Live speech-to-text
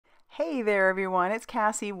Hey there everyone, it's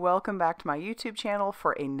Cassie. Welcome back to my YouTube channel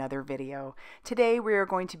for another video. Today we are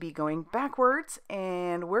going to be going backwards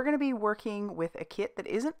and we're going to be working with a kit that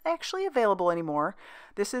isn't actually available anymore.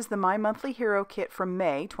 This is the My Monthly Hero kit from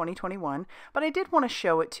May 2021, but I did want to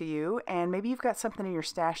show it to you, and maybe you've got something in your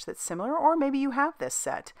stash that's similar, or maybe you have this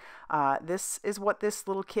set. This is what this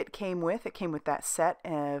little kit came with. It came with that set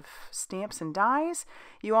of stamps and dies.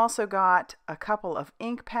 You also got a couple of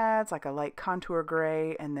ink pads, like a light contour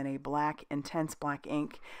gray and then a black, intense black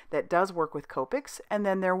ink that does work with Copics. And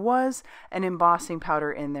then there was an embossing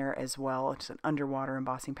powder in there as well. It's an underwater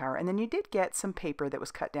embossing powder. And then you did get some paper that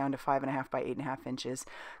was cut down to 5.5 by 8.5 inches.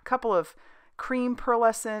 A couple of cream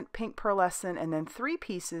pearlescent, pink pearlescent, and then 3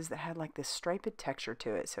 pieces that had like this striped texture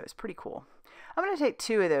to it. So it's pretty cool. I'm going to take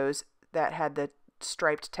 2 of those that had the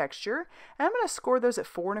striped texture, and I'm going to score those at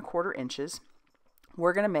 4.25 inches.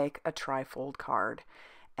 We're going to make a trifold card.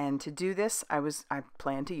 And to do this, I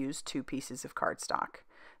plan to use 2 pieces of cardstock.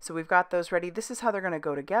 So we've got those ready. This is how they're going to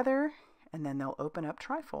go together, and then they'll open up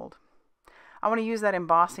trifold. I want to use that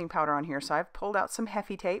embossing powder on here, so I've pulled out some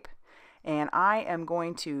Heffy tape, and I am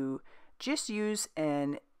going to just use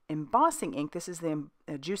an embossing ink. This is the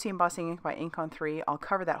Juicy Embossing Ink by Ink on 3. I'll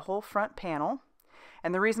cover that whole front panel.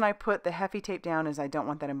 And the reason I put the Heffy tape down is I don't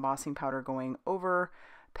want that embossing powder going over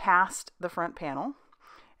past the front panel.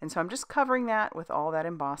 And so I'm just covering that with all that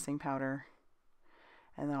embossing powder.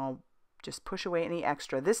 And then I'll just push away any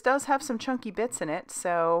extra. This does have some chunky bits in it,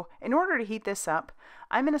 so in order to heat this up,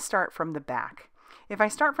 I'm going to start from the back. If I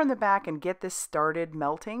start from the back and get this started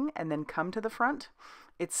melting and then come to the front,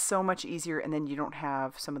 it's so much easier, and then you don't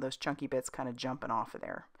have some of those chunky bits kind of jumping off of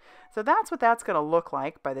there. So that's what that's going to look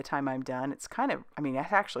like by the time I'm done. It's kind of,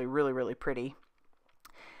 it's actually really, really pretty.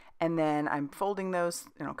 And then I'm folding those,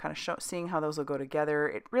 kind of seeing how those will go together.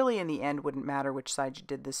 It really, in the end, wouldn't matter which side you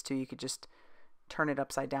did this to. You could just turn it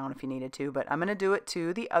upside down if you needed to. But I'm going to do it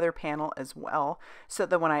to the other panel as well, so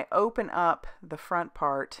that when I open up the front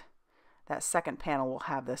part, that second panel will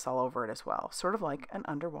have this all over it as well. Sort of like an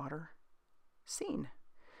underwater scene,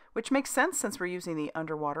 which makes sense since we're using the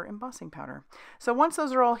underwater embossing powder. So once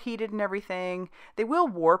those are all heated and everything, they will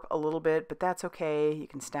warp a little bit, but that's okay. You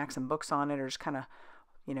can stack some books on it, or just kind of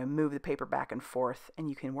move the paper back and forth, and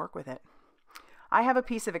you can work with it. I have a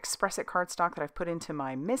piece of Express It cardstock that I've put into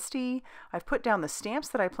my Misty. I've put down the stamps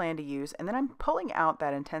that I plan to use, and then I'm pulling out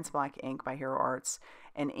that intense black ink by Hero Arts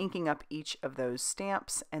and inking up each of those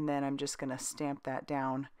stamps, and then I'm just going to stamp that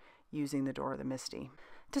down using the Door of the Misty.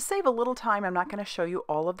 To save a little time, I'm not going to show you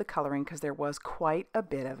all of the coloring because there was quite a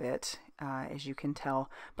bit of it, as you can tell,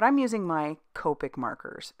 but I'm using my Copic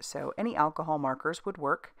markers, so any alcohol markers would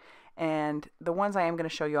work. And the ones I am going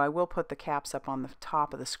to show you, I will put the caps up on the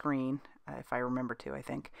top of the screen, if I remember to, I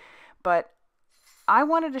think. But I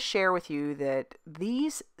wanted to share with you that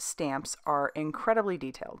these stamps are incredibly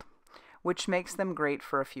detailed, which makes them great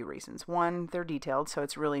for a few reasons. One, they're detailed, so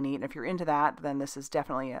it's really neat. And if you're into that, then this is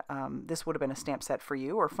definitely, this would have been a stamp set for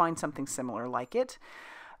you, or find something similar like it.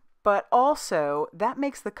 But also, that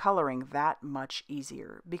makes the coloring that much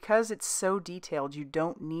easier. Because it's so detailed, you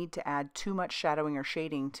don't need to add too much shadowing or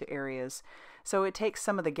shading to areas. So it takes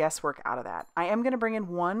some of the guesswork out of that. I am going to bring in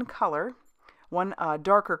one color, one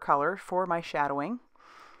darker color for my shadowing.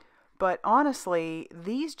 But honestly,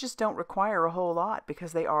 these just don't require a whole lot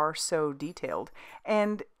because they are so detailed.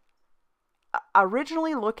 And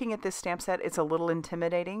originally looking at this stamp set, it's a little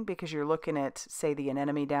intimidating because you're looking at, say, the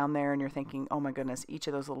anemone down there and you're thinking, oh my goodness, each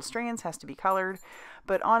of those little strands has to be colored.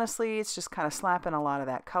 But honestly, it's just kind of slapping a lot of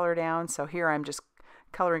that color down. So here I'm just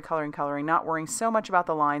coloring, not worrying so much about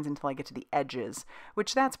the lines until I get to the edges,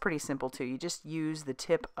 which that's pretty simple too. You just use the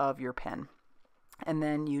tip of your pen and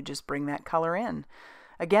then you just bring that color in.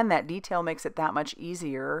 Again, that detail makes it that much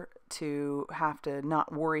easier to have to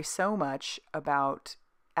not worry so much about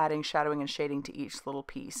adding shadowing and shading to each little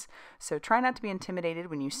piece. So try not to be intimidated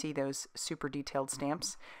when you see those super detailed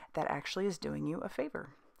stamps. That actually is doing you a favor.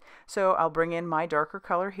 So I'll bring in my darker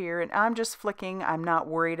color here, and I'm just flicking. I'm not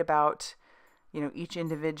worried about, each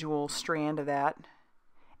individual strand of that.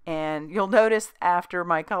 And you'll notice after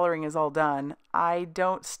my coloring is all done, I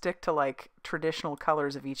don't stick to like traditional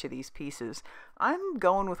colors of each of these pieces. I'm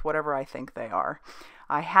going with whatever I think they are.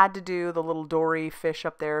 I had to do the little Dory fish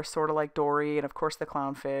up there, sort of like Dory, and of course the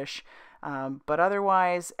clownfish. But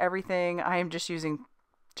otherwise, everything, I am just using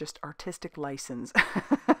just artistic license.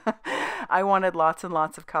 I wanted lots and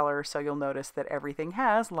lots of color, so you'll notice that everything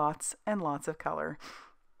has lots and lots of color.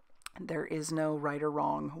 There is no right or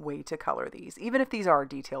wrong way to color these, even if these are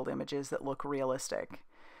detailed images that look realistic.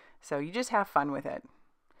 So you just have fun with it.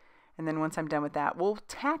 And then once I'm done with that, we'll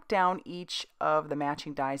tack down each of the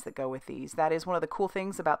matching dies that go with these. That is one of the cool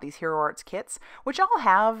things about these Hero Arts kits, which I'll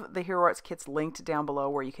have the Hero Arts kits linked down below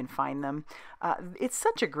where you can find them. It's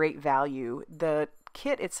such a great value. The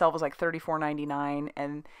kit itself is like $34.99,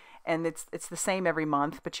 and it's the same every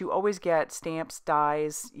month, but you always get stamps,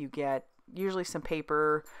 dies, you get usually some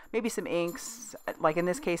paper, maybe some inks, like in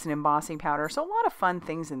this case an embossing powder, so a lot of fun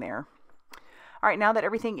things in there. All right, now that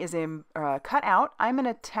everything is cut out, I'm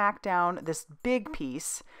going to tack down this big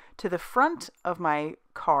piece to the front of my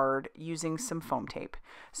card using some foam tape.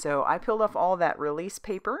 So I peeled off all that release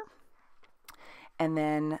paper, and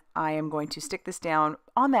then I am going to stick this down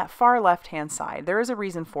on that far left-hand side. There is a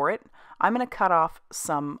reason for it. I'm going to cut off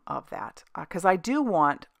some of that because I do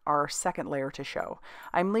want our second layer to show.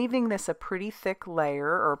 I'm leaving this a pretty thick layer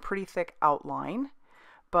or a pretty thick outline,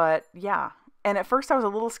 but yeah. And at first I was a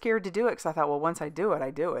little scared to do it because I thought, well, once I do it,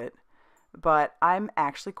 I do it. But I'm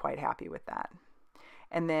actually quite happy with that.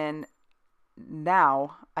 And then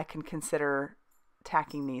now I can consider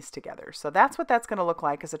tacking these together. So that's what that's going to look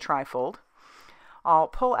like as a trifold. I'll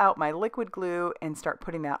pull out my liquid glue and start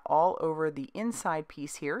putting that all over the inside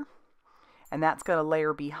piece here. And that's going to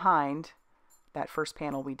layer behind that first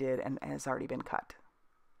panel we did and has already been cut.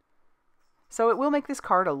 So it will make this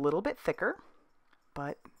card a little bit thicker,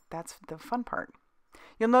 but that's the fun part.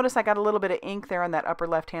 You'll notice I got a little bit of ink there on that upper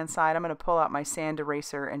left-hand side. I'm going to pull out my sand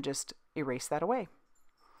eraser and just erase that away.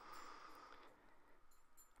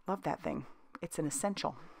 Love that thing. It's an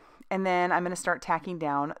essential. And then I'm going to start tacking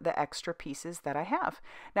down the extra pieces that I have.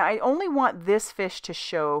 Now I only want this fish to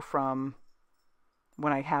show from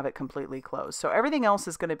when I have it completely closed. So everything else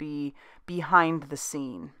is going to be behind the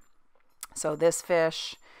scene. So this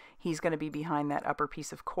fish, he's going to be behind that upper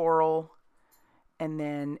piece of coral. And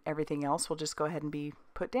then everything else will just go ahead and be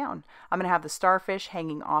put down. I'm going to have the starfish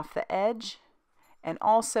hanging off the edge. And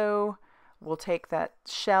also we'll take that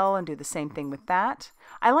shell and do the same thing with that.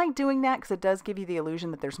 I like doing that because it does give you the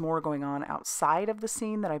illusion that there's more going on outside of the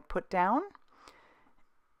scene that I put down.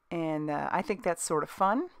 And I think that's sort of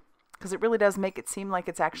fun because it really does make it seem like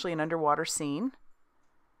it's actually an underwater scene.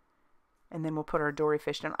 And then we'll put our Dory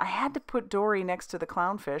fish down. I had to put Dory next to the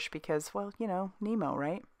clownfish because, well, you know, Nemo,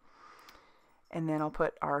 right? And then I'll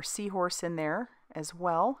put our seahorse in there as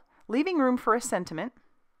well, leaving room for a sentiment.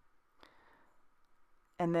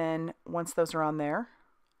 And then once those are on there,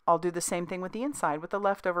 I'll do the same thing with the inside with the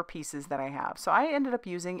leftover pieces that I have. So I ended up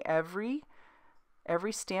using every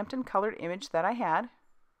stamped and colored image that I had.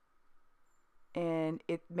 And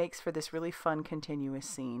it makes for this really fun continuous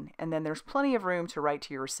scene. And then there's plenty of room to write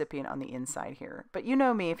to your recipient on the inside here. But you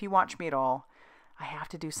know me, if you watch me at all, I have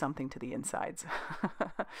to do something to the insides.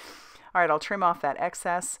 All right, I'll trim off that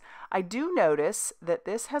excess. I do notice that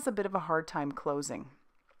this has a bit of a hard time closing.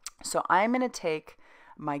 So I'm going to take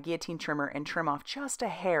my guillotine trimmer and trim off just a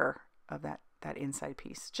hair of that inside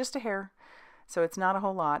piece. Just a hair. So it's not a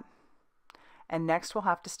whole lot. And next we'll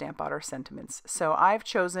have to stamp out our sentiments. So I've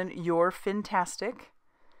chosen You're Fantastic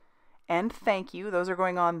and Thank You. Those are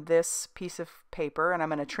going on this piece of paper, and I'm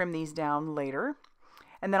going to trim these down later.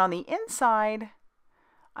 And then on the inside,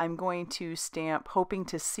 I'm going to stamp Hoping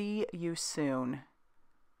to See You Soon.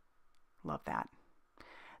 Love that.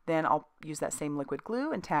 Then I'll use that same liquid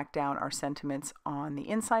glue and tack down our sentiments on the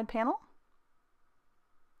inside panel.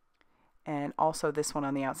 And also this one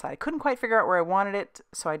on the outside. I couldn't quite figure out where I wanted it,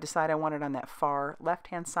 so I decided I want it on that far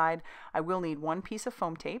left-hand side. I will need one piece of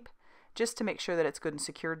foam tape just to make sure that it's good and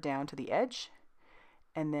secured down to the edge.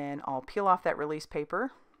 And then I'll peel off that release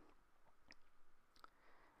paper.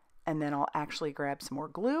 And then I'll actually grab some more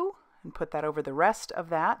glue and put that over the rest of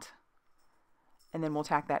that. And then we'll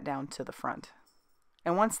tack that down to the front.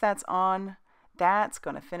 And once that's on, that's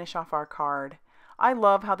going to finish off our card. I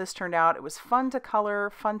love how this turned out. It was fun to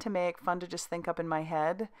color, fun to make, fun to just think up in my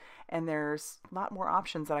head. And there's a lot more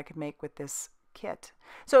options that I could make with this kit.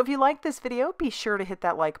 So if you liked this video, be sure to hit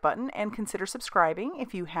that like button and consider subscribing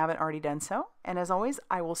if you haven't already done so. And as always,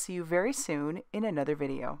 I will see you very soon in another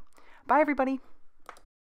video. Bye, everybody.